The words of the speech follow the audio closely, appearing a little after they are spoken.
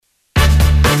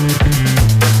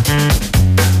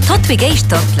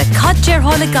Bigéisteach le Cadéir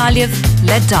Hála Gaillimh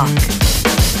le Doc.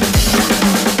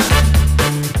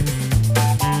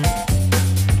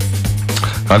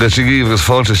 Agus I gíomh agus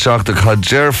fáilte seach de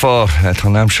Cadéir fá tá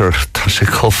amsir tá sé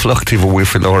choflachtí bh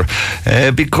wifi leir.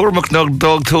 Bí Cormac nach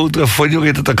dag tód a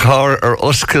foiineúgéad a car ar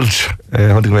oscailt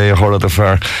chunig mé a thorad a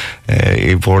fear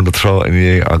I bhór na trá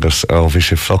in agus bhí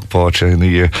sé flochpáte in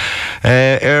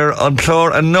an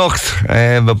chlár a nocht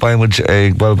ba baimid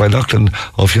ag bhil ba leachtain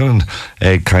ó fiúin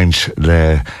ag caint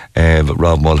le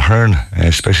Rob Mulhorn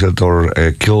speicealtor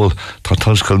ceol tá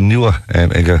tunscail nua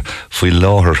ag faoi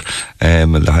láthair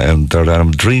dar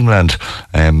Dreamland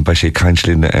ba sé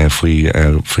caintlín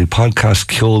faoi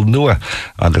podcast ceol nua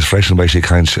agus freisin ba sé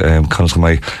caint conas go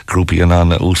mai grupai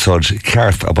an úsáid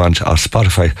ceart a bant a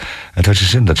Spotify a tá sé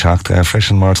sin de teacht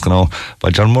freisin mars gná ba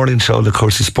John Morley seo le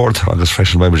cuasaí sport agus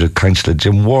freisin ba sé caint le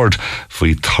Jim Ward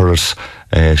faoi turas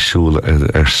siúil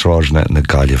sráidne na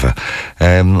Gaillimh.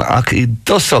 Ach I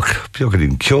dosach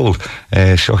beaggadín ceol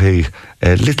seo é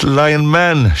Little Lion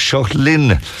Man, seo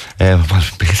Lynn,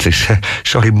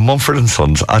 seo é Mumford &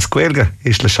 Sons, as Gaeilge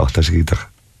is le seach a gítach.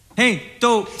 1,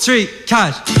 2, 3,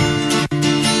 4.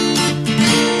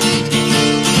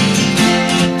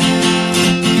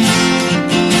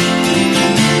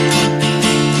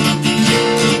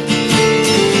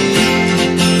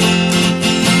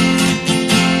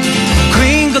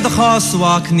 The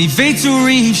choswalk ni vetu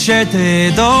reef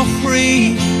shete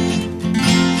dochri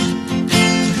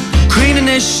Queen and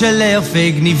ishale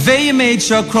fig ni vey made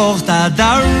sure crocht da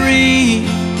dari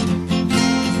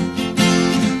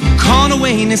Con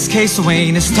away in this case away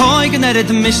in this toy and edit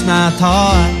the mishna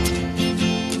thought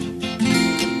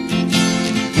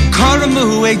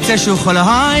Karamu egg teshu khola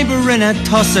high berina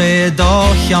tosse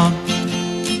dochyan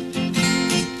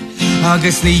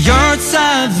Agus ni yard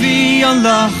savi on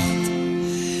lach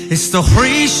Is toch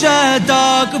rische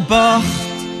dag gebacht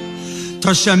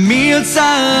Tá sé míl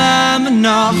salam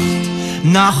nacht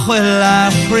Nachhuil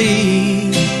a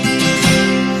chrí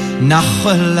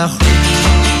Nachhuil a chrí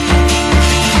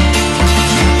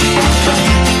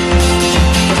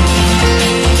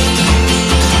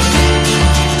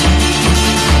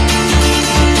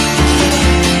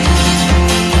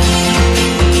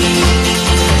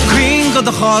Queen go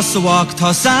de chosawak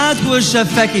Tá sad gwish a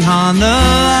feki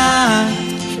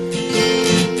hana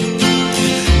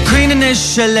Queen and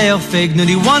ishale fig nu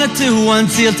die wanted to one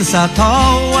seal to sa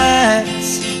towets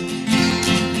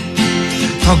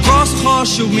Tá gros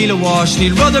choshu mile wash ni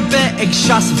rudder bet ag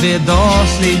shas vid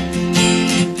osli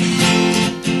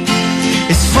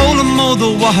Is full of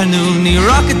modo wahanu ni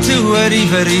rocket to a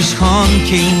river ish con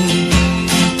king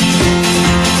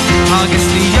Agus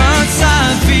ni yard sa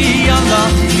fi Allah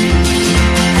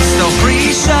Is the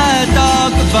risha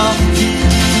dog above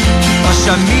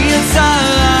Asha mil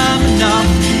salam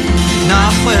enough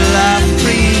Nachhuil a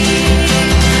chrí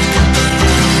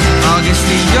Agus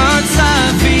ní yard sa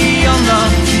bhí an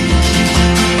lach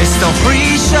Is do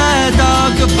chríse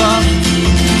dag go bach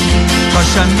Tá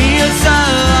sé míl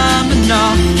salam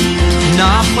nach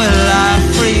Nachhuil a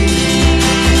chrí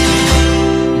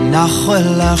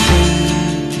Nachhuil a chrí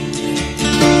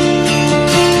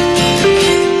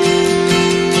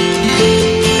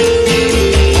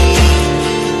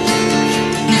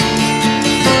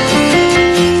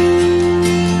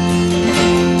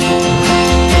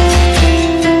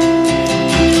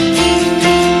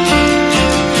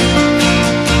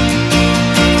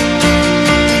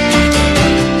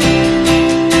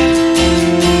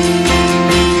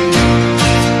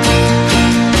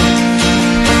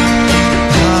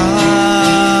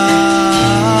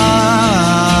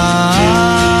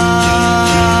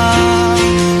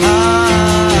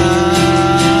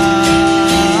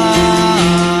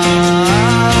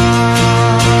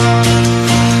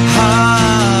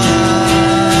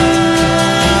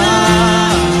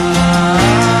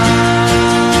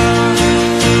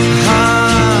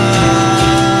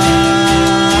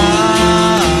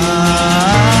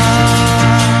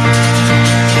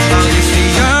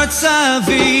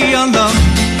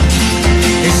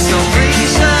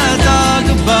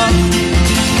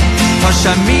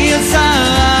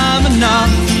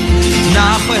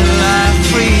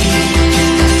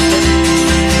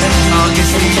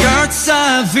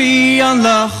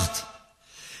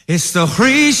Is de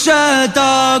chríse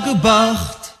dag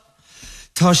gebacht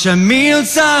Tá sé míl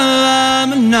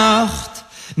salam nacht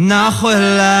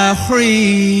Nachhuil a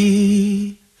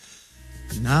chrí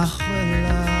Nachhuil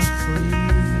a chrí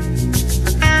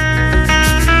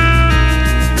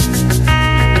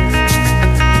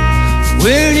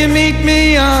Will you meet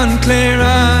me on Clare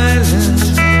Island?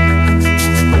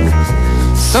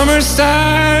 Summer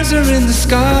stars are in the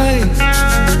sky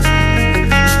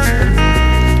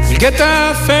get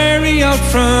that ferry out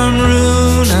from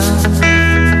Runa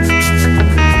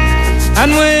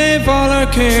and wave all our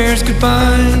cares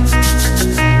goodbye.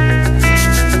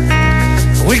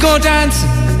 We'll go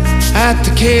dancing at the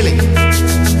ceolag.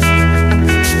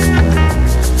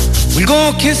 We'll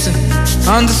go kissing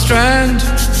on the strand.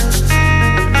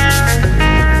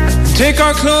 Take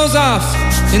our clothes off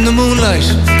in the moonlight,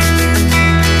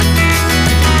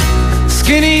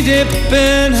 skinny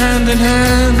dipping hand in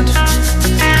hand.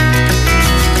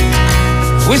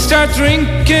 We start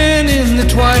drinking in the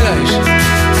twilight,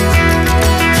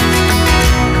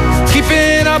 keep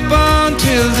it up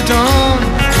until the dawn.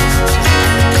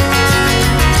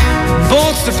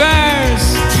 Boats the bars,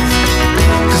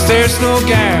 'cause there's no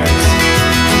guards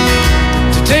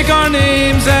to take our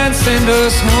names and send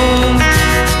us home.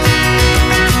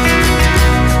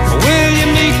 Will you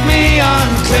meet me on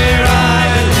Clare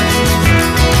Island?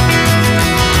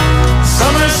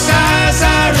 Summer stars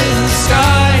are in the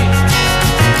sky.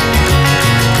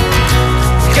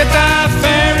 Get that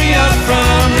ferry up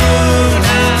from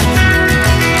Runa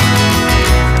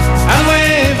and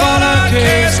wave all our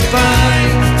cares goodbye.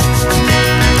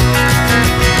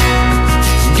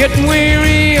 Getting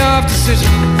weary of the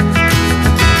city,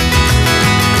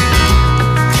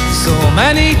 so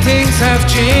many things have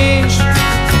changed.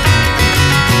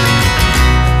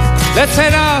 Let's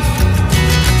head off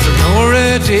to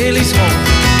Nora Daly's home,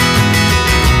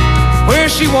 where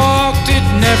she walked it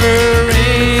never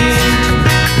rained.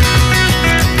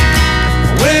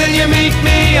 Will you meet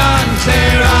me on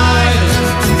Clare Island?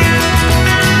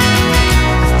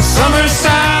 Summer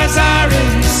stars are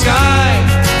in the sky.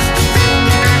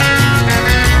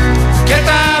 Get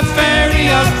that ferry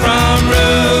up from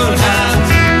Runa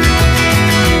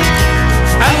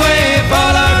and wave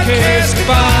all our cares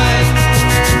goodbye.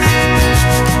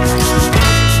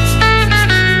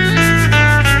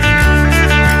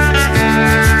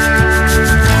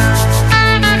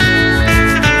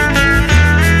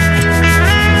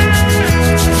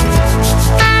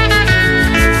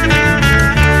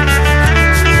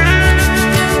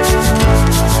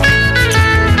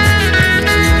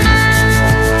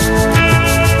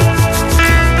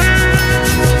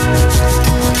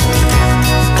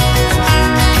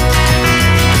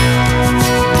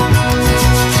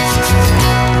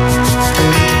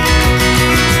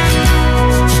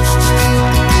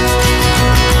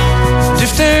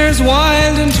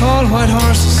 Wild and tall white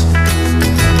horses,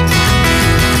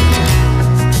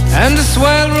 and the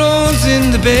swell rolls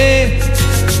in the bay.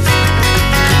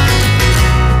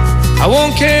 I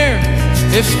won't care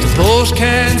if the boat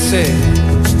can't sail.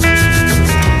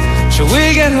 Shall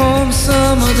we get home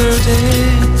some other day?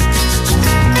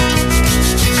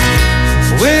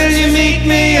 Will you meet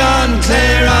me on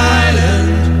Clare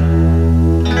Island?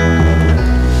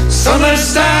 Summer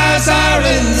stars are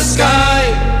in the sky.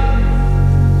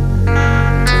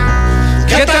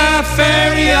 Get that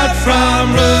ferry out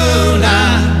from Runa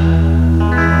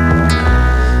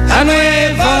and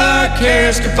wave all our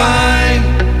cares goodbye.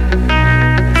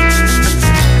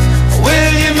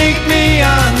 Will you meet me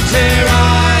on Clare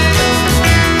Island?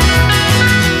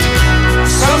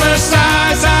 Summer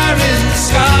stars are in the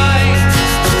sky.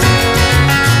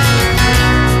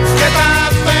 Get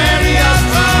that ferry out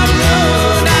from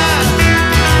Runa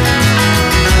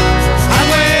and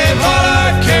wave all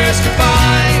our cares goodbye.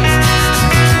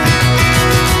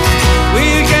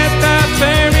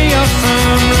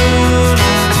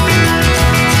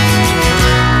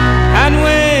 And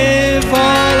wave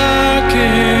all our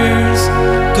cares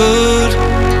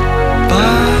goodbye.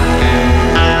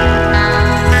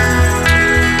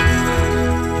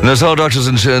 There's all doctors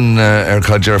in sin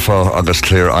Derfa August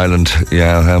Clare Island.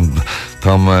 Yeah,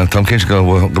 Tom Kinch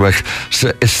go back.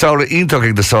 Is Saura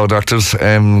Intog the Saw doctors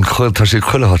Tashi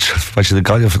Quillahutch, especially the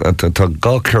Gaillimh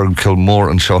Gawker Kilmore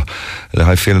and Shaw, the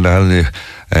high feeling the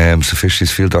so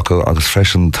fishes field August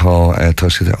fresh and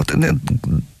Tashi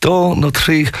do no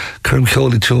three Kerm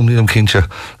Koli Chum Liam Kincha.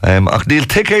 Neil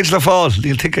tickets the fall,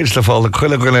 the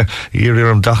Quilla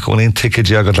Year Dock one in ticket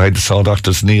Jagger like the Saw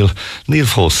doctors Neil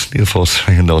Foss,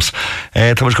 who knows.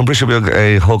 Thomas Compression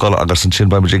a Hogall August and Chin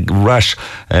by Magic Rash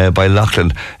by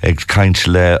Lachlan caint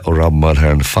le Rob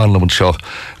Mulhorn Fanlam and Shaw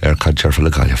Cadger for the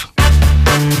Gaillimh.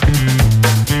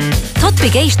 Tot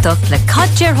bigéisteach le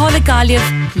cadger for the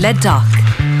Gaillimh le Doc.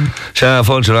 Shah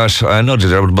phone Josh, I know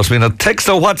there must be a text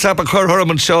or WhatsApp a cur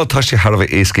Herman show Tashi Harvey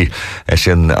Eski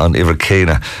Shin on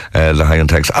Ivercana the high and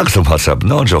text Axel WhatsApp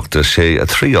no joke to say a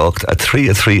 3 a 3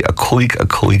 a 3 a coig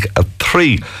a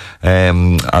 3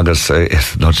 agus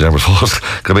ná Dermot fós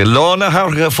go bé lána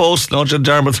harga fós ná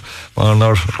Dermot mar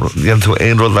nar tú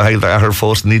éonrod le haid ar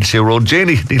fós níl sé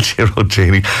Rodjani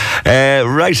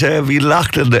right bhí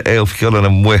lachlan de éofciúlan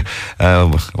am mu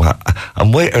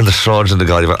ar na sráid na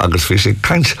Gaillimh agus fi sé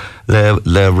caint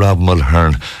le Rob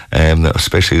Mulhorn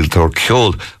speicealtor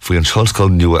ceol faoi an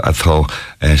seolscoil nua atá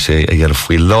sé a dhéanamh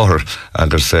faoi láthair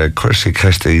agus chuir sé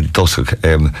ceiste dosach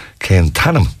cén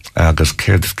tanam agus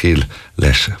céir scíl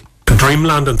leis.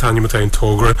 Dreamland and Tanya Matain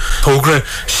Togra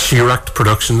Shiract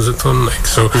Productions at on like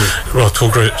so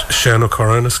Togra Shano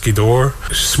Coran Skidor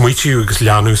Smuichi agus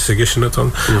Lanu Sigishin at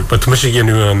on but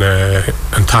Michigenu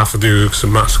and Tafadu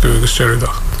and Masku agus Sherida.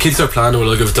 Kids are planning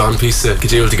will give Don piece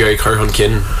get able to Gary Carhon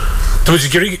Kin. Tomas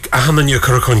Gary Ahan you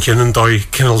Carhon Kin and Doi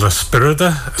Kinnel the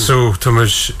Spirida so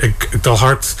Tomas the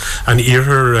heart and ear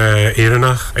her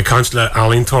Erina a councillor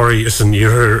Alin Tori is an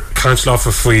ear her councillor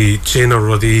for Fui Jane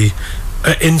Ruddy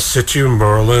in situ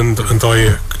Moreland and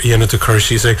I yen to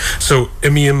Kershi say so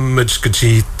image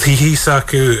gaji tihi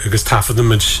saku agus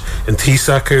tafadimage in tea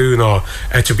saku no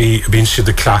be been should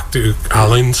the clack to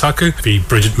Alan saku be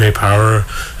Bridget May Power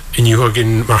in you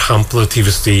again mar hampla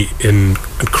tivasti in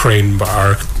Crane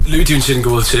Bar Ludion sin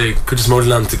go say could just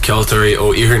Moreland to Caltary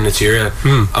or here in Nigeria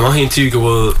I'm not to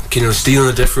go can you steal in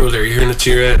the different or here in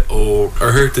Nigeria or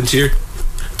hurt in cheer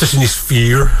just in his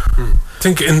fear I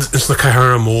think in the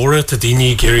Caharamora to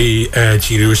Dini Gary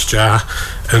Giru's ja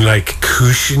and like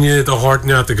cushion the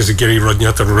hardnut because a Gary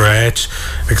Rudnut the red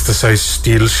exercise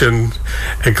steel shin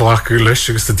a glaculish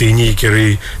because the Dini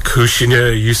Gary cushion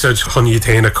usage honey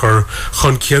tain a cur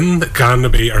honkin gan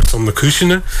be or some the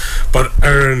cushion but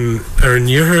er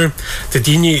near her the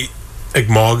Dini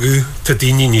Igmagu to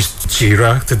Dini nis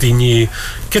Jira to Dini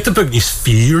get the big nis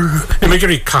fear I make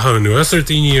a kahanu as er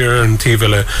Dini and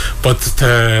Tivile but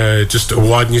just a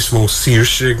wide nis mo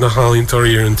searshig na Hallin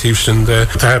Tori and Tivshin the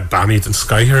Bamid and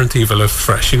Sky here and Tivile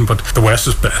freshing but the West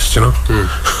is best you know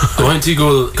I want to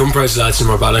go comprise lads in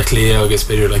more balaclea I guess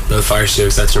better like the fire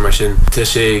shows that's your machine to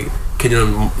say can you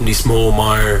ní smó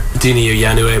mar Dini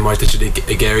Yanue mar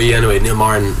a Gary Yanue Neil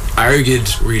Martin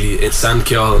argid really it's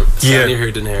Sandkill Sandy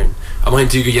heard in here I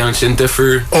went to go Jan Shin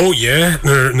differ oh yeah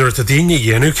nor the Dini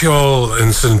Yanukiol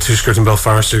in St. Tuskert and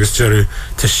Belfast agus Jerry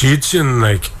to Shidchin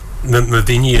like na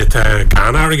Dini at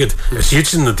gan argid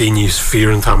Shidchin the Dini's fear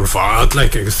and Tamerfad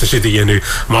like agus to Shid the Yanu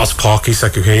Mas Pocky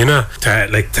Sakuhena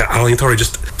to like to Alintori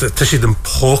just to Shid them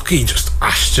Pocky just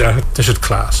Ashja to Shid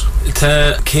class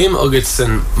to came August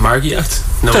and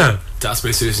Margiat no that's my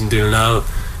Susan doing now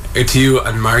two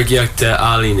and Margiak de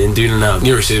Alin in Dreamland.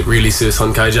 Near she really says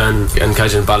on Kaijan and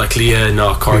Kaijan Balaclea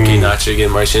no Corky Natchig in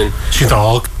Marshin. She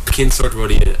dog. Kin sort of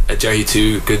a Jerry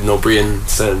too good no Brian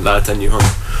said that and you home.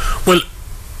 Well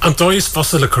Antois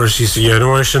fossil curses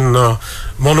generation no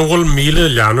monowol mile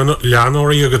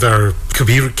Leonori there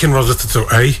Kabir kin was it to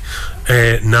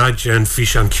Nad yen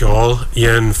fish and kjol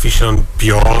yen fish and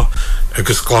bia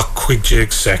agus glock quick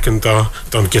jig second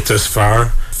don't get as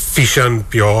far Fishan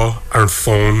bia ar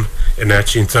phone in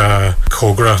etchinta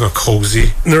cogra na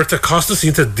cozy nurta costa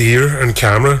sinta deer and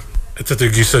camera at the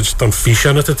usage don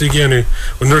fishan at the genu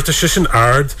when nurta shishin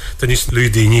ard then is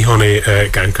ludini hone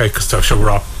gankai cause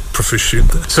rock proficient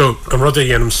so I'm rather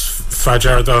yenums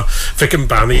fajar da fikin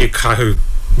bani kahu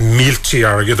milchi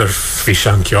argid ar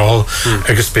fishan kjol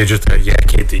agus budget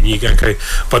yeke dini gankai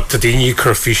but the dini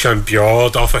cur fishan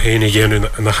biad off a hen again in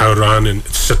the howran in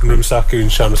sitting room saku in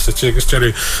Shana City agus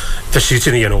Jerry the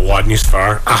shooting in a wadney's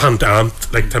far a hand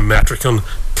amped like the metricon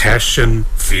teshin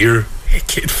fear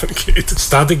kid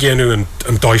stad again and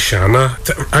Doishana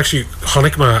actually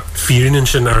honik ma fearing in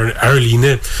shin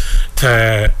Arline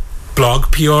to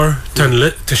blog PR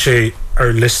to say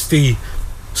our listy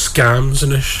scams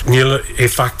in it Neil a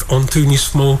fact onto ni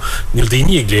small Neil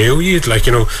Dini gleo like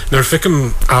you know they're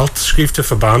ficking alt script to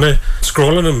Fabana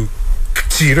scrolling them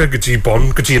Tira gaji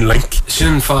bon gaji link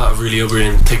Shin fa really over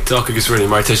in TikTok I guess really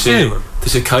my to say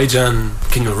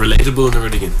Kaijan can you relatable and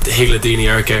really the Hegla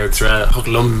Dini arca tra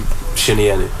hoglum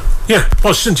shini any yeah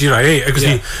well shin Tira I guess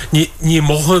ni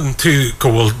mohan to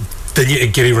go then you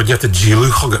Gary would get the Jilu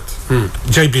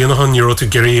Hugget. Jay Beanahan, you're to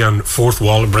Gary and fourth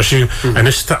wall and brush you, and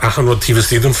it's to Ahan what TV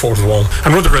Stephen fourth wall.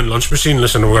 And rather in lunch machine,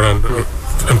 listen, we're on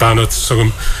and Bannett, so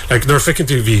like they're ficking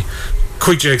to be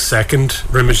quick Jake second,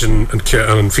 Rimmage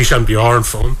and Fish and BR and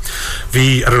phone.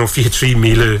 I don't know if he had 3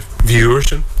 million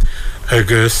viewers, I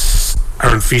guess.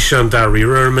 Aaron Fish and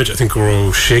Darira image, I think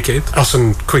we're shake it. Us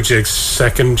and quick Jake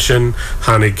second, Shin,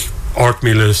 Hanig. Art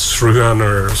Milas Ruhan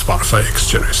or Spotify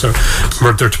exchange so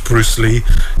murder to Bruce Lee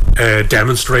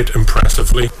demonstrate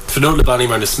impressively for no the Banny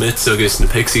Man Smith so guess in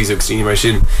the Pixies or Christine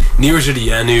Machine near to the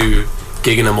Yanu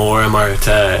gigging a more mar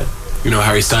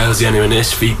Harry Styles yenu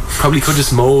inis vi probably could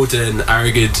just mode and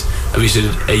argid we should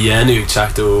a yenu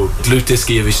chacto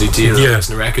glutiski we should deal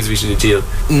na records we should deal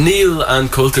Neil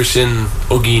and Coulter sin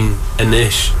ogin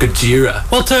inis gajira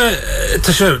well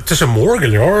ta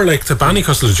morgan or like the banny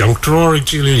castle junk drawer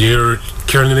Julie year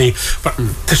Kiernan but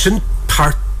ta sin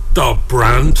part the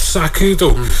brand saku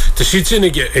do ta sin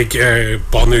ig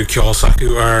bonu kyo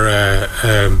saku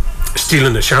or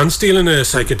stealing a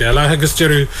psychedelic agus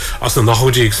jeru as na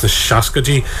nahojigs na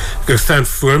shaskaji agus tan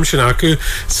form shinaku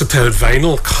so tel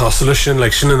vinyl castleshin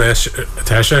like shin and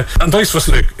tasha and this was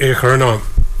like a herna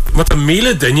what a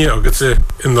mile dinge agus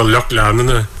in the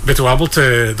lockland bit able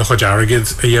to the hojarigid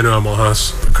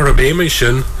mohas karabeme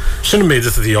shin made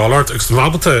it to the all art agus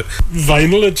able to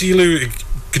vinyl jilu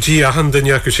gji ahan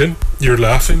dinge kushin you're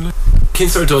laughing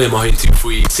Kinsor doy my to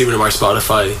fui see when our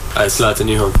Spotify slat a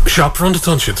new home shop front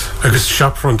attention agus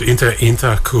shop front inta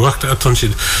kuacht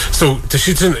attention so the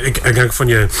shit again from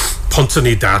your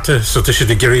pontani data so the shit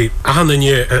the gary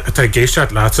ahananye at a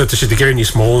geishat lata the shit the gary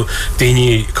small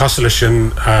dini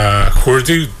constellation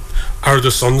hurdu are the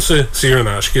sunse see an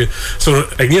ashke so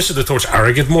agnes the torch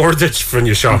arrogant more ditch from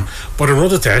your shop but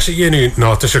another test you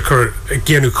not to occur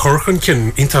again corkin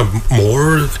can into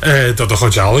more the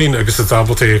hojalin agus the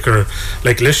double taker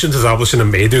like listen to establishing a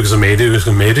medu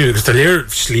because the layer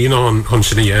slean on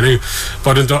shinu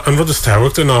but another tower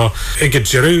to no get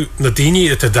jeru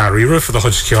nadini at the darira for the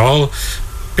hojkial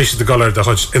the color the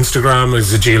Instagram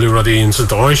is the jailu ruddy in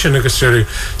St. Ocean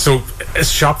so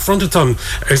it's shop fronted on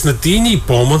is Nadini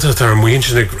Beaumont at our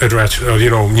mention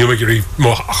Newmagiri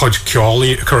mo hoj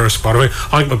Kiali occur Spotify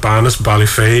I my banus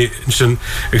Ballyfay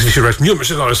she read new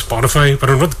Spotify but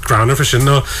I'm not grander for shin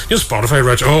no Spotify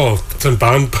read it's in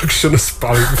band section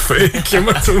Spotify came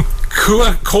out to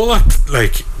cola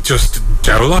like just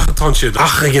ceolag attention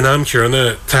ach ginam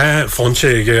kierna ta fonche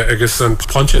agus an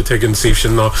ponche taken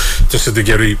session no just the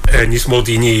gary and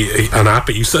smodini an app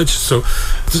usage so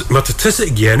matatis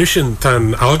genushin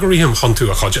tan algorithm huntu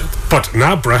a hodget but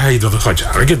na brahe do the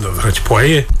hodget again the hodge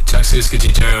poe taxis get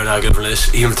you and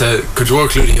agavlis even to control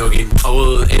including hogin I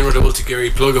will inward to gary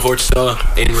plug of horse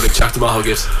inward chat to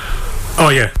mahogis oh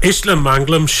yeah Islam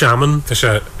Manglam Shaman that's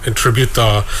a tribute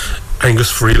to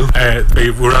Angus Friel they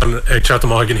were on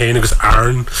Chatham Hagen Agus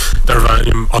Aaron they're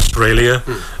in Australia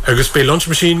Agus by Lunch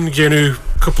Machine genu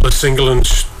couple of single and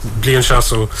blian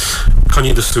so can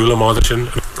you the stool amadachin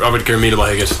Robert Germina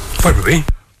Haggis probably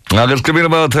Agus go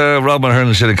about Rob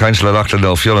Mulhorn sin council Dr.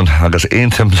 No Fiolan agus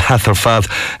eintim lather fad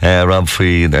Rob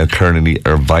fui Kearney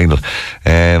vinyl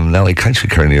now I can't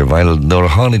Kearney vinyl nor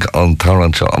honig on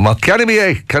Toronto ma Gaillimh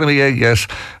yes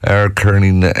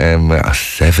Kearney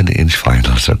 7-inch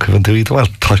vinyl so couldn't do it well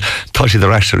touch the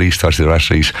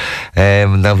rasheries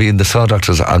now we in the saw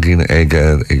doctors agin ag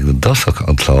dusach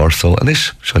on floor so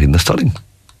anish show in the studying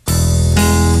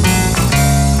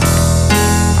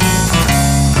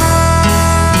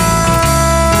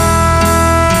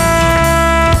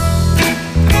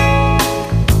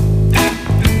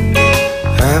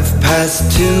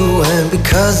Past 2 and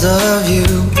because of you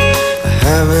I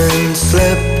haven't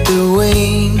slept a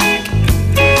wink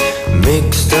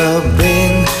Mixed up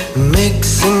in a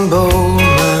mixing bowl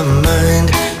My mind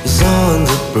is on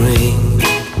the brink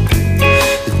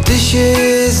The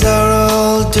dishes are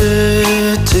all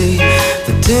dirty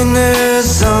The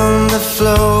dinner's on the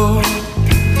floor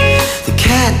The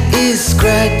cat is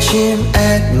scratching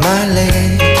at my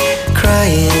leg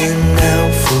Crying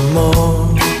out for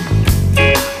more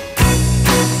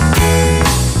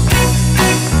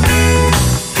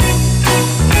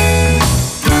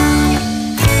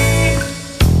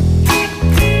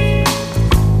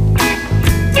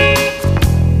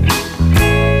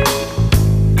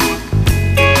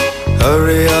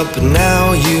Hurry up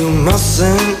now, you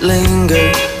mustn't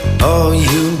linger Or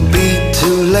you'll be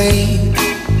too late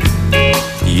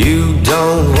You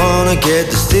don't wanna get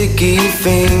the sticky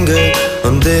finger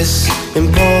On this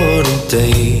important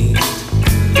date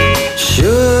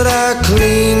Should I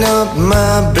clean up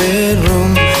my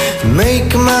bedroom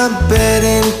Make my bed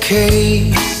in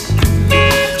case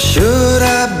Should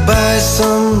I buy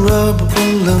some rubber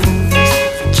balloons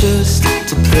Just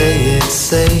to play it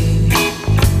safe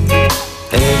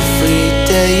Every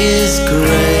day is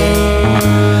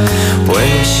great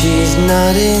When she's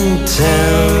not in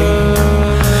town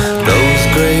Those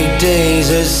great days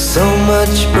are so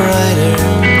much brighter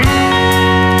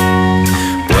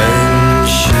When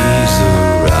she's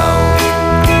around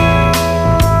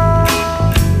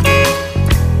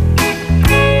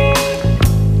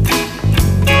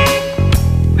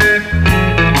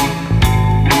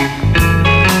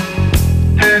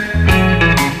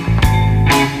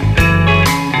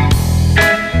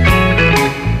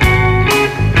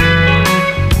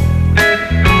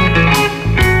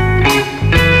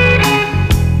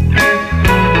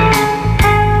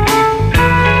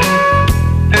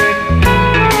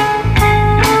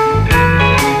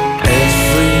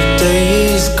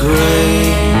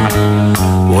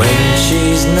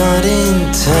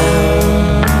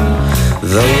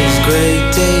Those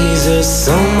great days are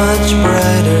so much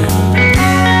brighter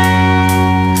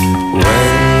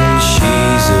when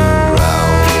she's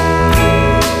around.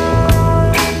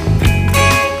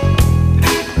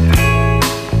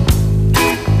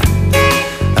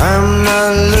 I'm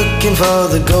not looking for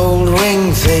the gold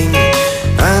ring thing,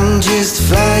 I'm just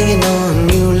flying on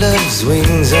new love's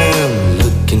wings. I'm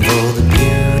looking for the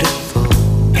beautiful,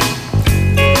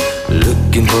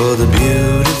 looking for the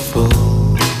beautiful,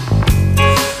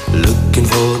 looking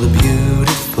for the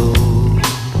beautiful,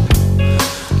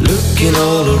 looking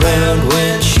all around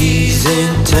when she's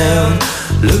in town,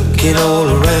 looking all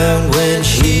around when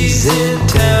she's in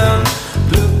town,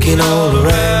 looking all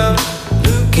around,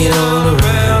 looking all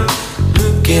around,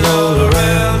 looking all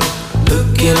around,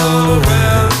 looking all around.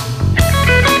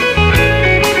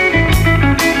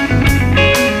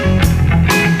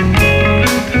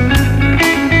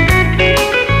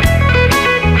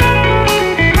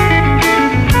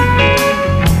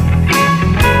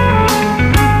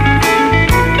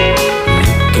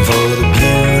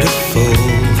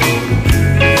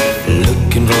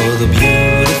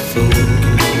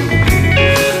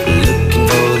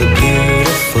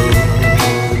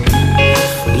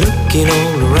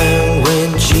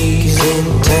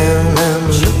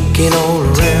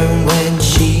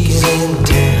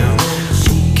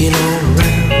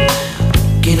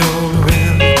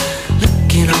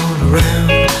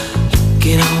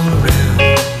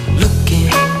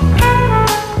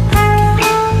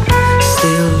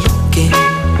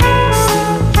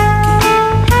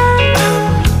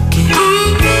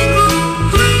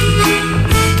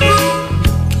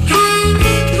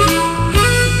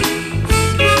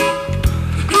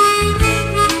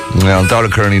 Dara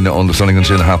Kearney on the Sunning and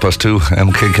Sin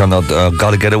 2:30. Kick on that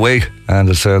Gotta Get Away, and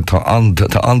it's to on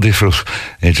different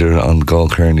idir on Gal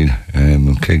Kearney.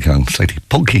 Kick on slightly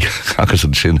punky agus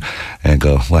and sin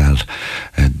go well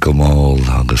Gomall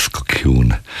agus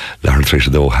Coimisiún Lahar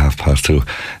 3:30 2:30.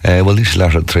 Well, these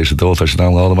Lahar 3:30 there's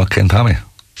now all about Ken Tommy.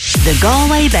 The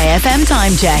Galway Bay FM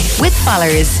time check with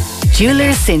Fallers.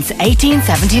 Jewelers since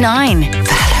 1879.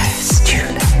 Fallers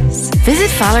Jewelers.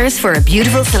 Visit Fallers for a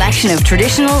beautiful selection of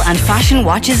traditional and fashion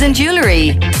watches and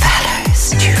jewellery.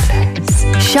 Fallers Jewelers.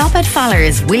 Shop at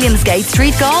Fallers, Williamsgate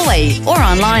Street, Galway, or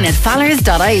online at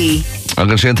fallers.ie. I'm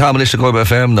going to say Tommy to Galway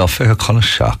FM now. Fair kind of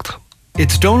shocked.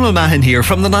 It's Donald Mahan here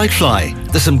from the Nightfly.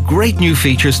 There's some great new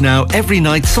features now every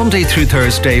night, Sunday through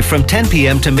Thursday from 10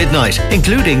 p.m. to midnight,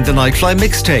 including the Nightfly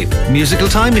mixtape, musical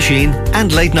time machine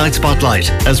and late night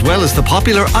spotlight, as well as the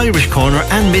popular Irish Corner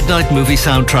and midnight movie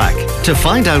soundtrack. To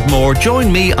find out more, join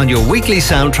me on your weekly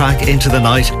soundtrack into the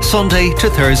night, Sunday to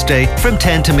Thursday from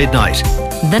 10 to midnight.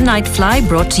 The Nightfly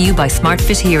brought to you by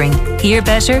SmartFit Hearing. Hear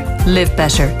better, live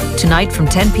better. Tonight from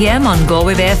 10 p.m. on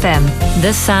Galway Bay FM.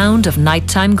 The sound of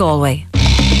nighttime Galway.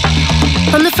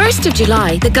 On the 1st of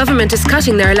July, the government is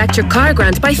cutting their electric car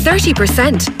grant by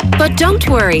 30%. But don't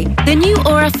worry, the new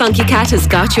Aura Funky Cat has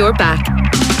got your back.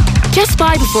 Just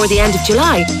buy before the end of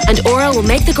July and Aura will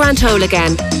make the grant whole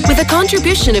again with a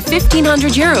contribution of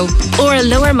 €1,500 or a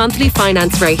lower monthly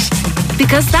finance rate.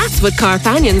 Because that's what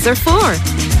Carpanions are for.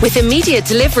 With immediate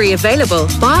delivery available,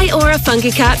 buy Aura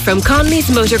Funky Cat from Connolly's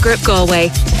Motor Group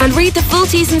Galway and read the full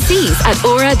T's and C's at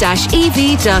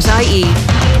aura-ev.ie.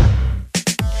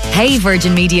 Hey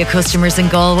Virgin Media customers in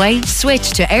Galway,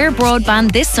 switch to Air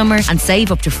Broadband this summer and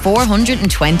save up to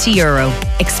 €420.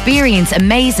 Experience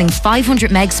amazing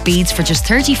 500 meg speeds for just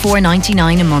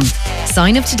 €34.99 a month.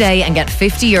 Sign up today and get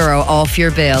 €50 off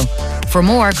your bill. For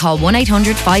more, call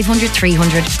 1800 500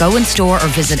 300, go in store or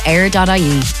visit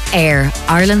air.ie. Air,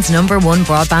 Ireland's #1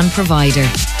 broadband provider.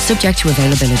 Subject to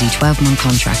availability, 12-month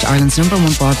contract. Ireland's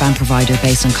 #1 broadband provider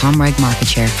based on Comreg market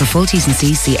share. For full T's and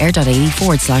C's, see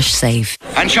air.ie/save.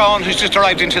 And Sean, who's just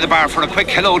arrived into the bar for a quick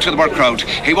hello to the work crowd.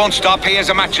 He won't stop, he has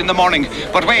a match in the morning.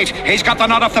 But wait, he's got the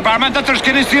nod off the barman that there's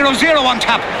Guinness 0-0 on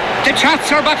tap. The chats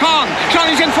are back on.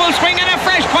 Johnny's in full swing and a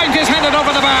fresh pint is handed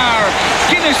over the bar.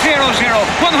 Guinness 0-0,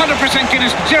 100%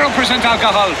 Guinness, 0%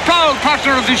 alcohol. Proud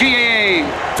partner of the GAA.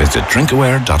 Visit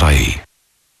drinkaware.ie.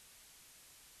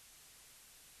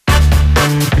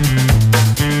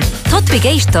 Tut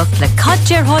bigéisteach le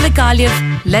cadéir Hála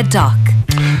Gaillimh le Doc.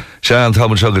 Sean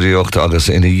Thomas Huggery agus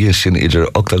in a year sin idir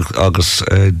agus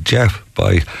Jeff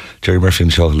by Jerry Murphy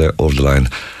and Shaw over the line.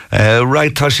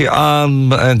 Right, Tashi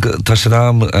am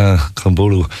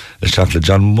Kambulu Shackle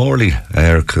John Morley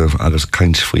agus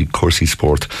caint faoi cuasaí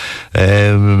sport.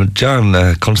 John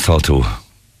Constantú.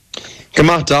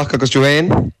 Come Doc agus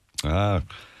Joanne.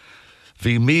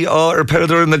 Bhí mí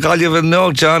perador in the Gaillimh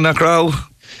no John Acrow.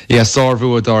 Yes,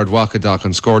 Sarvu Ard Waka Doc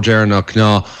and score Jernach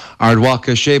na Ard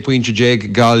Waka Shape Winch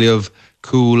Jig Gaillimh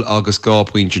cool agus gá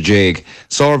pointe déag.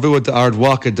 Sár bhuad ard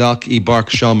wacha dach I barc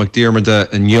Sean McDermott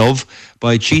an Jov,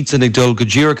 by cheats and dul go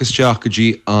ddíorchas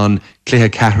teachgadí an cluiche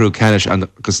ceathrú canis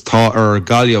agus tá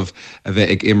Gaillimh a bheith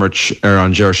ag imirt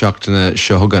an deir seachtainna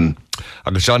seo thugan.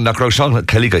 Agus Sean nach raibh Sean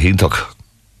Kelly go híntaach.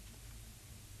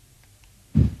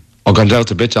 Og an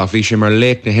delta bitach bhí sé mar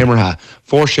léic na himmartha.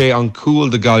 Fór sé an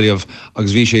cúil de Gaillimh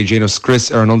agus bhí sé Janos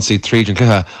Chris ar anionsaí tríd an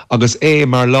cluiche agus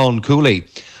mar lán cúlaí.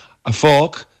 A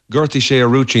fág, gurtaí sé a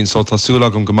rútín so tá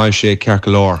suilag go mbeidh sé cearca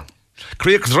lár.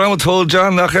 Críochas ramatól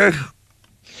John nach é?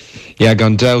 Ja,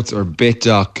 gan doubt ar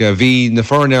bitach. Bhí na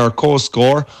foirne ar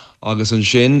cóscór agus an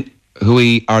sin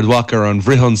hui ardwachar an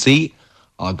bhrithonsaí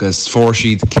agus fór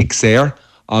siad kickséir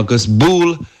agus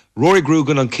búl Rory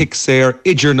Grugan an kickséir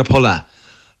idir na pola.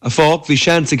 A fág bhí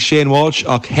seansig Shane Walsh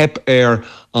ach hep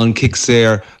an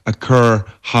kickséir a chur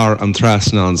thar an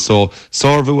trasnan. So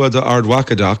sár de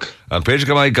ardwachadach. An péidir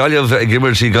go mbeidh Gaillimh ag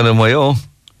imirtí gan Mayo?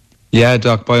 Ja,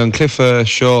 Doc, by an cliffe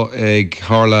seo ag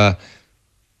tharla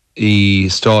I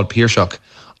stád Pearseach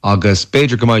agus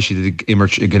beidir go mbeidh siad ag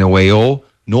imirt ag gine Mayo,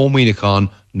 no Mínachán,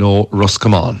 no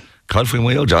Roscommon. Cáil faoi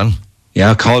Mayo, John?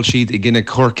 Ja, cáil siad ag gine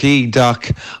Corcaigh, Doc,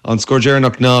 an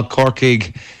scoirdearnach ná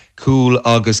Corcaigh cool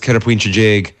agus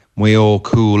 4.8, Mayo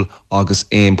cool agus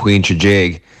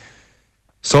 1.8.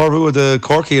 Sár de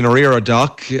Corcaigh in Arira,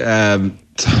 Doc,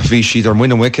 bhí siad ar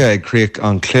muine wice ag críoch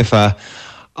an cliffe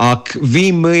ach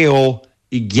bhí Mayo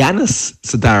I gceannas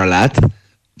sa dar leat.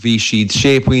 Bhí siad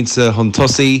 6 pointe chun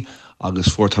tosaí agus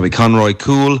fuór Tommy Conroy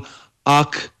cool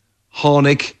ach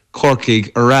tháinig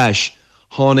Corcaigh arás.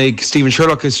 Tháinig Stephen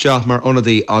Sherlock is teach mar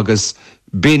onadaí agus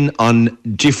bin an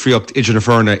difriocht idir na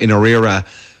fearna in Arira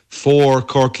for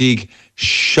Corcaigh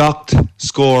shocked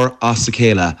score as sa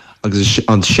chéile agus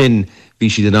an sin bhí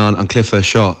siad an cliffe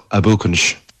seo a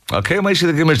búcans. Okay, mai siad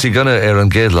ag imirtí gana ar an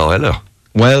géad lá eile?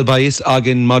 Well, by is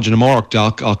agin Majin Mark,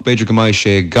 Doc, ach beidir go mbeidh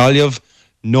sé Gaillimh,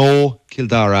 no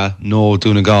Kildara, no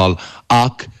Donegal,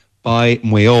 ach by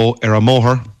Mayo ar a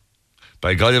móthar.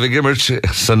 By Gaillimh ag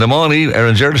imirt san namánaí ar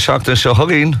an deir seachtainna seo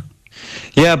thugainn?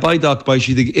 Yeah, by Doc, by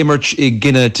siad ag imirt ag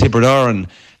gine Tipperdaran,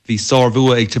 hí sár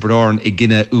bhua ag Tipperdaran ag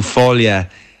gine Uafáile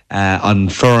an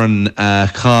fearn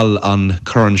chal an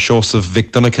Curran Joseph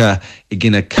Vic Dunacha ag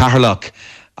gine Carlach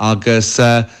agus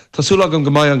tásúlag an go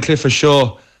mbeidh an cliffe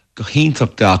seo go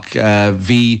híntaach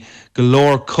bhí go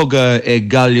leor coga ag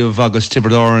Gaillimh agus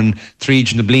Tipperdaran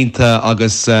tríd na blinta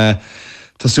agus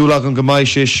tásúlag an go mbeidh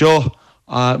sé seo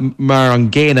mar an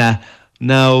ggéine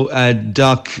now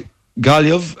Doc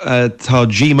Gaillimh tá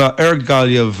Gima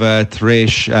Gaillimh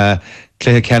taréis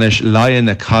cluiche ceannis Lion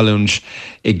a Callúnj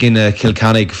ag gine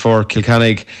Kilcannig for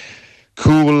Kilcannig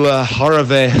cool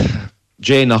Harveh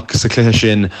Janach sa cluiche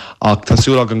sin ach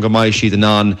tásúlag an go mbeidh siad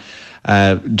an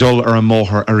dul ar an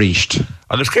móthar a ríist.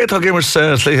 Agus cé tá gimmar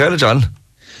slí heile, John?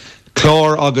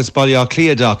 Clár agus bailile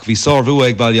clia, Doc, bhí sár bhua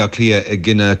ag bailile clia ag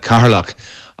gine Carlach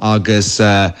agus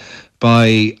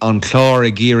by an clár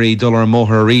ag géirí dul ar an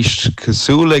móthar a ríist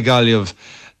cosúla Gaillimh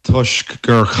tuisc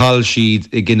gur chal siad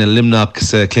ag gine limnach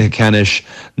sa cluiche ceannis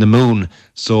na mún.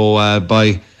 So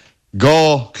by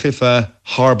gá cliffe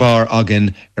Harbar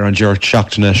agin ar an deir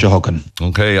seachtainna seo thugan.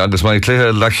 Okay, agus mai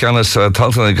cluiche le cheannas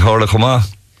taltainna ag tharla chomá?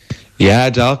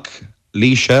 Yeah, Doc,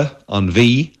 Líse, an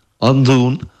bhí, an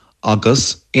dún,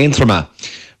 agus Aintrama.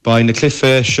 By na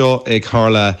cliffe seo ag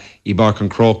tharla I barc an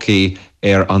Crocaigh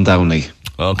ar an Downey.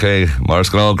 Okay, Mars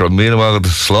Gná, gur míle agad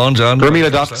slán, John. Gur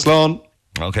míle, Doc, slán.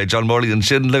 Okay, John Morley and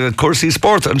sin le cuasaí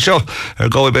sport an seo ar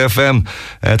Galway FM.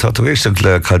 Tá tú éisteach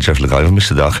le cadteach le Gaillimh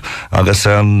misteach agus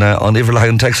an ifir le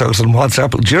an text agus an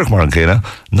WhatsApp díreach mar an céine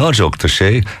náideachta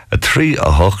sé a 3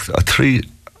 a 8 a 3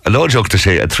 a láideachta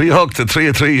sé a 3 8 a 3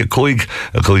 a 3 a 5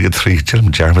 a 5 a 3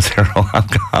 Jim Jarmas ar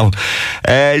an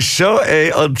seo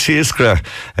é an tíoscra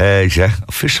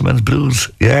Fisherman's Blues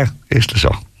éis le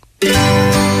seo.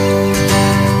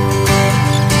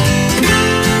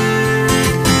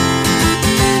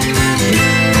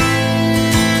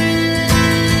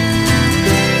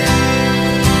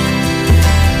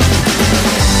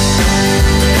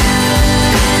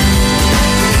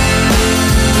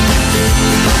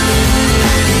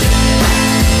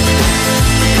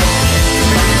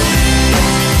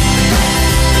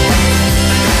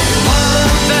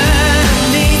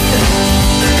 Underneath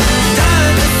the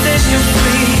decision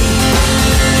free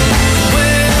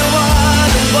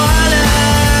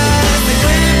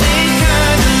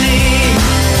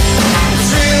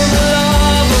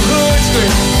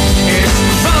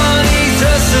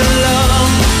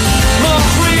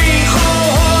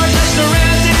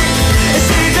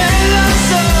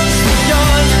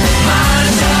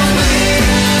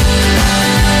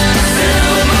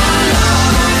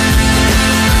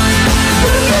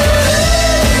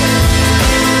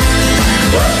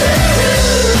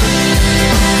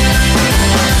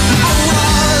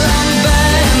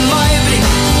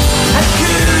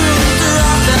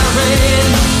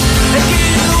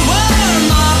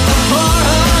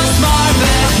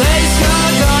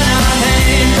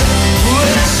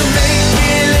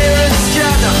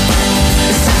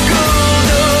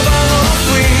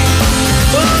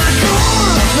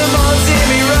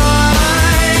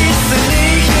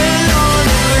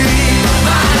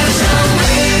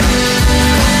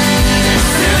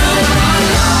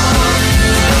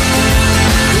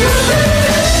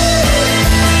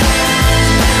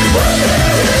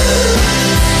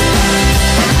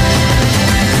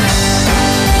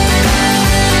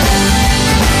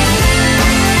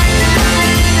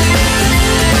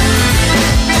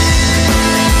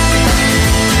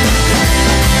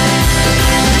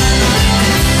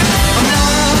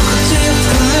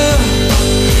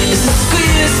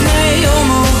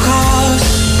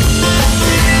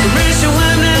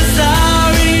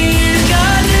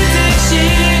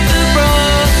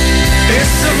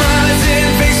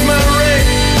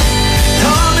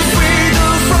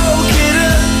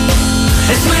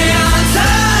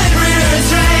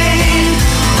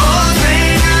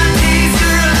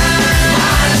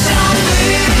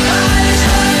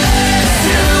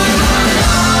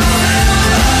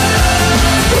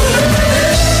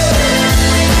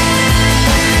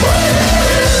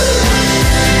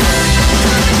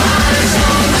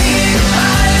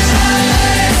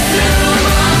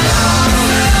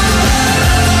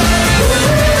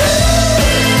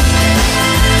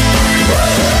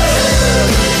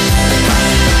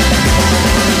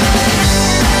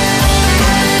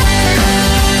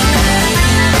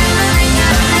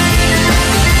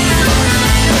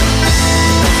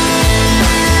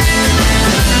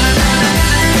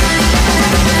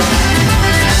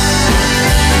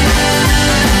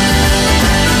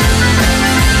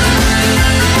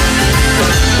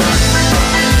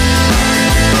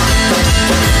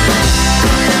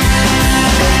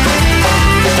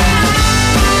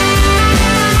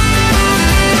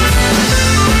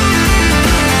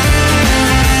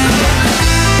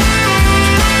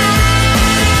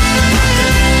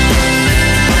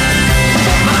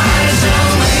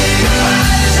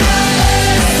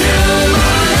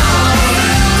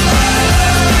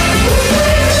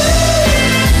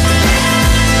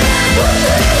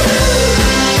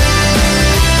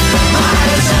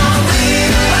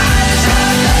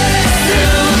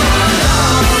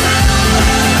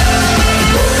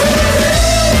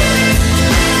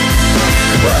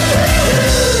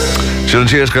Siúil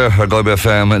tíosca ar Gaillimh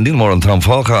FM, níl mór an Tom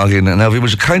Fácha agin, na bhí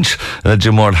muid caint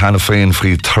Jim Morley hana féin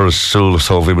faoi turas súil,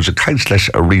 so bhí muid caint leis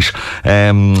a rís.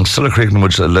 Sulla críoch na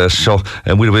muid le seo,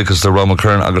 muid bhíchas de Rob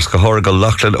Mulhorn agus go háir go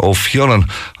lachlan ó fionnan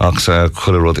agus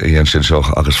chuile rud i dhéan sin seo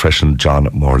agus freisin John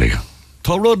Morley.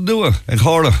 Tá rud nua ag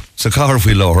hála sa cahar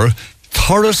faoi láthair,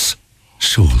 turas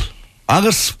súil.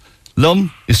 Agus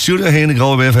lum is siúil a héana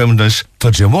Gaillimh FM nuis,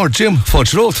 tá Jim Morley, Jim,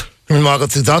 fáilt ród. Mijn maag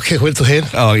het de dak, ik wil toch heen?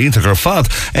 Oh, inter gur fad.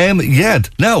 Jed,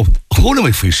 nou, húna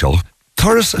mé fao seo,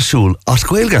 turas súil as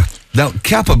Gaeilge. Now,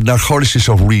 ceapam nar chordas is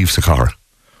of riomh sa car.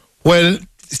 Well,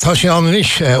 tá sé an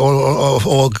is,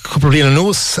 ó cúpla bliana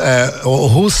nús, ó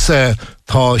hús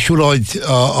tá siúláid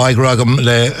aigragam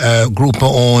le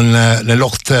grúpa ón le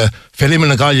locht Gaillimh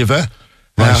na Gaillimh.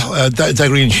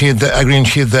 Dagríonn siad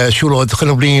siúláid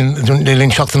chuna blian le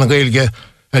linn seachtain na Gaeilge,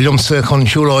 liomsa chun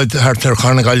siúláid thart ar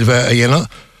Charna Gaillimh a dhéanamh.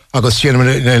 Agus sian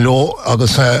le lo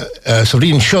agus so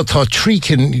rin shot ha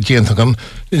trikin gentagam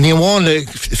ni one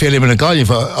Gaillimh na Gaillimh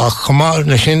a chama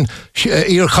na sin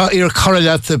ir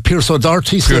caralat Pierce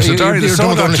O'Darty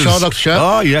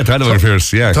oh yeah that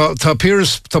Pierce yeah ta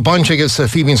Pierce ta banchegus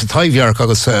fibins taivjark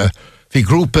agus vi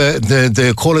gruppe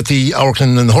de quality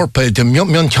Auckland and Horpe de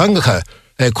Meán Changacha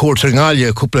quarter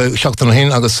ngalia couple shachtan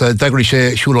hin agus dagri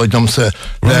sé shuloi dumse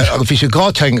agus fi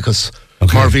gátangus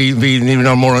maar wie niet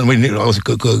naar morgen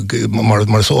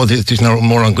maar zo het is naar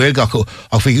morgen Gaelgaku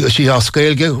of wie zie als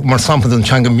Gaelge maar samen dan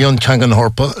changen Meán changen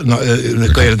Horpa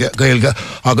Gaelge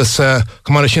agus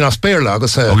maar als je naar speler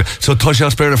agus so touch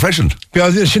als speler freshen ja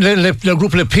le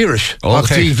groep le Pirish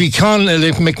wie kan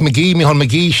le McGee me han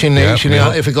McGee sin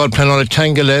if I got plan on a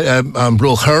changle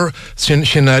broke her sin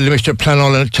limiter plan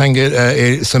on a change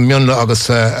some Meán agus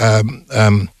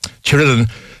Chirillan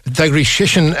Dagri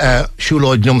shishin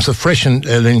shúlóid numsa freshen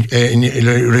in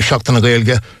seachtain na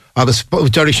Gaeilge agus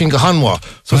deir sin go hanmha.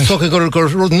 So socha gur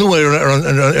rud nua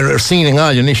ar síning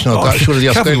áile níos ná siúil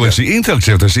as Gaeilge. Sí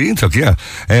ítach, yeah.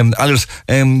 Agus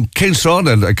cén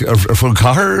srána ar full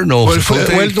cahar nó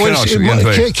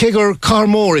cé gur car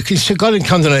mór, sé galinn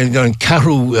candana an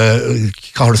carú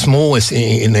cahar smó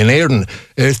in éireann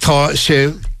tá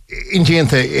sé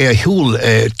Indiente húl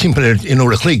timpeler in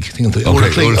oor klig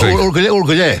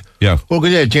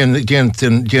orgulé gen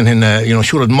hin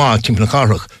shúlad má timpen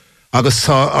carach agus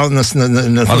annas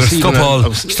na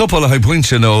stop a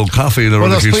haippointse no cafe in well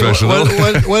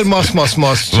mas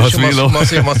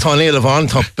tánéile van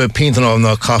tap pintan an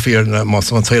na cafe mas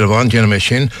van téile van gen mé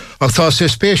sin ach tá sé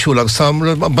spéisiú agus sam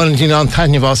bandín an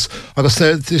taine was agus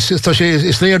sé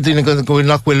is léirdíine go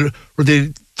nachhfuil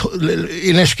rudí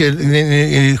ineske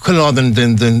kulladen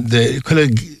den kulle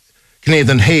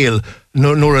gnéden héil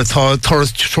nor atá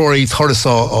torí thorasa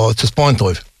á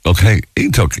Tispaintoibh. Okay,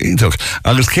 ítach.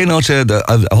 Agus cé áte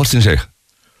a hostin sé?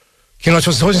 Cé áte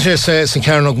hostin sé san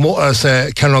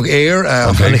cearnog éir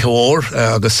a fannig óir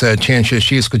agus chéan sé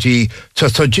síos go dtí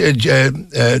tá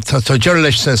deir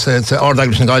leis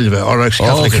ardaglis na Gaillimh ardaglis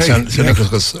Catholic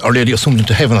agus already assumed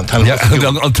into heaven an tan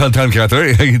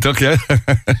ceatar, ítach,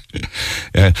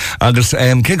 yeah. Agus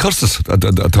cé costas a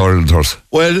tors?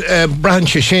 Well, brahan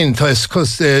sé sin, tá is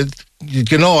cos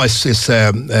Gná is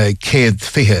céad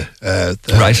fiche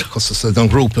right costas don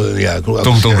grúpa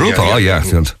don grúpa, yeah.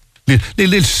 Ní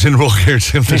lil sin roghir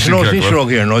sin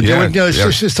roghir no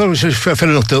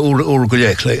fellachta úr go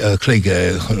lé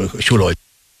clé siúlóid.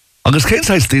 Agus cén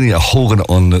sais daoine a thógan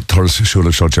an turas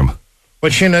siúla seo Jim?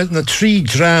 Well sin na trí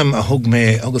dram a thug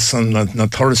mé agus na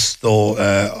turas dó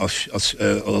a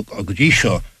go dtí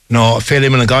seo ná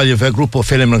Gaillimh na Gaillimh grúpa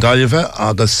Gaillimh na Gaillimh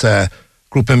agus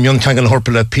grúpa Meán Changan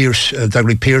Horpa le Pierce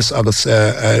Dagri Pierce agus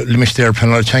limisteir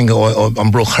penal changa an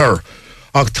broch her.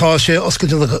 Ach tá sé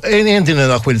oscail ein duine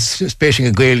nach bhfuil spéising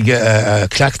a Gaeilge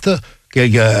cleachta,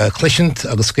 Gaeilge clishint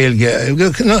agus Gaeilge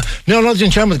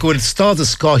náidirn teamad go bhfuil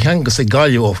stádas gá cheangas a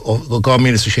Gaillimh ó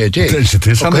 2006.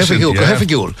 Go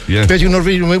hefigiúil. Beidir nó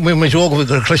bhí mé joga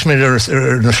gur clishmid ar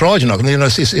na sráideach.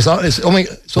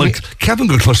 Ceapan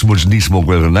gur clusamúid níos mó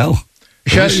ghuiil ná?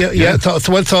 Tá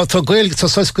Gaeilge tá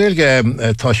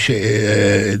sé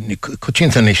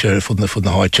coitinta níos fud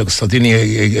na háid agus tá daine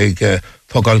ag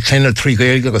tá gáil cléinar trí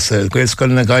Gaeilge agus Gaelscoil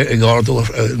na gáardú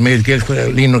méid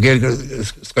líon Gaeilge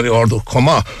scoil ardú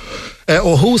comá.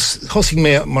 Ó hosig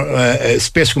mé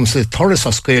spéisgum sa toras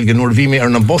as Gaeilge nuair bhí mé ar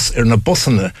na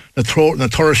bosanna na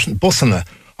toras bosanna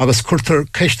agus cuirtar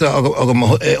ceiste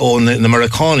ó na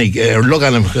Americanig ar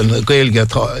loganim Gaeilge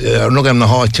ar logam na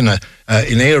háitina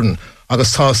in éireann.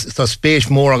 Agus tá spéis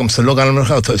mór agam sa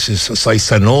loganimcha, tá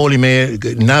sanóí mé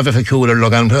nefeiciúil ar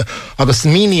loganimcha, agus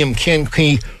mínium cén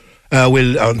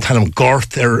will tanam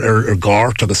gort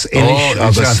gort agus Inish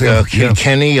agus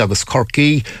Kilkenny agus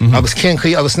Corky agus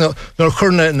Kenky agus no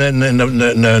churna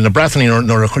na Brathany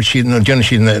nor churshi no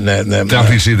Geneshi na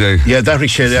Dathry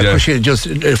she just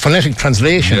phonetic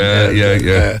translation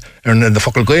the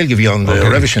focal Gailge beyond the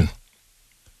revision.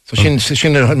 So sin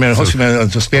mer hospital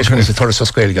to special is the turas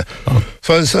Gailge.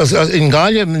 So in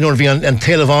Gaillimh nor vi an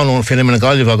televan on film in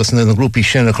Gaillimh agus na grupai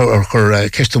sin or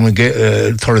custom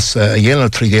turas yellow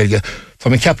tri Gailge. So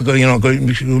me cap go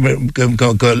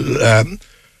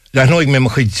la noig me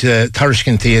chud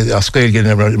tarishkinti a Gailge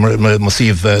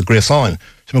massive Graceán.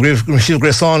 So me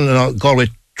Graceán Galway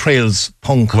Trails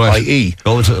Punk IE.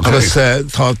 Agus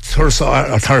tá turas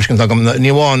tarishkin agam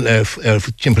niwan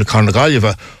timple Carna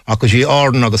Gaillimh agus í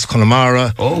Arden agus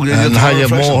Connemara and Haigh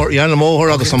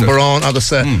Mór agus an Barán agus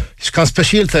kan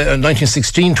specialte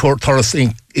 1916 turas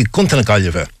I Contana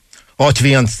Gaillimh. Áit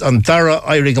bhí an dara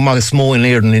airig agus mó in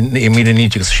Éirden in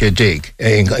 1990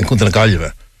 in Contana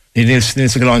Gaillimh. Ní go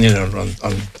láin an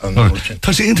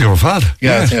Tá sé integral fad.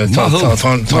 Agus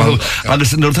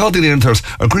nó tá daoine an turas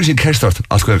ar cruising ceistart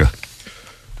as Gailge.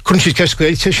 Country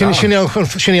Cascade, sinna an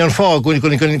fá gon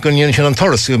sin an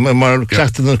turas mar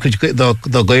cleachta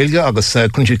do Gailge agus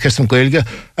country custom Gailge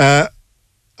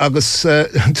agus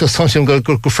tá go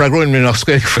freagroin mé nach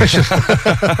Gailge freisin.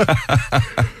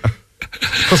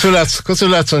 Cos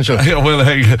let an seo? Well,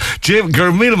 Jim,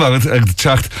 gur mí agad ag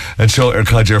teacht an seo ar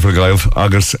caidir for Gaillimh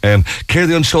agus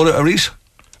céir an seola a rís?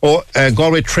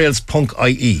 Galway Trails Punk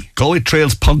IE. Galway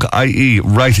Trails Punk IE,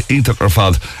 right, ítach ar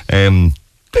fad.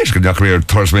 Basically, nach réir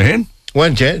turas mé hen?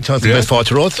 Well, yeah, it's the best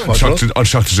fáte ród. An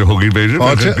seachtas a huggy beidir.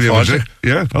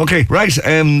 Yeah, okay, right.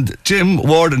 Jim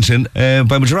Warden sin,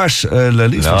 by much rash le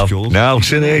lísach ceol. Now,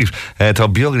 sin éir. Tá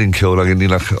beagin ceol agin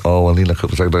nílach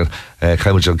cuppas agin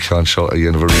caiimid cean seo a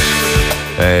dhéanamh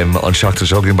an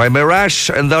seachtas agin. By me rash,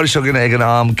 an dáir seogin ag an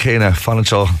am céine fan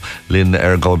seo linn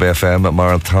ar Galway FM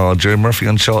mar tá Jerry Murphy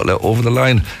an seo le over the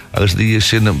line agus dí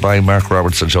sin by Mark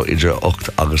Roberts an seo idir 8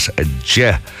 agus a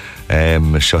 10.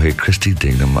 Seo Christy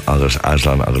Dingham agus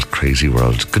Aslan agus Crazy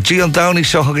World. Go dtí an Downey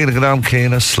seo agin ag an am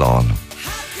céine slán.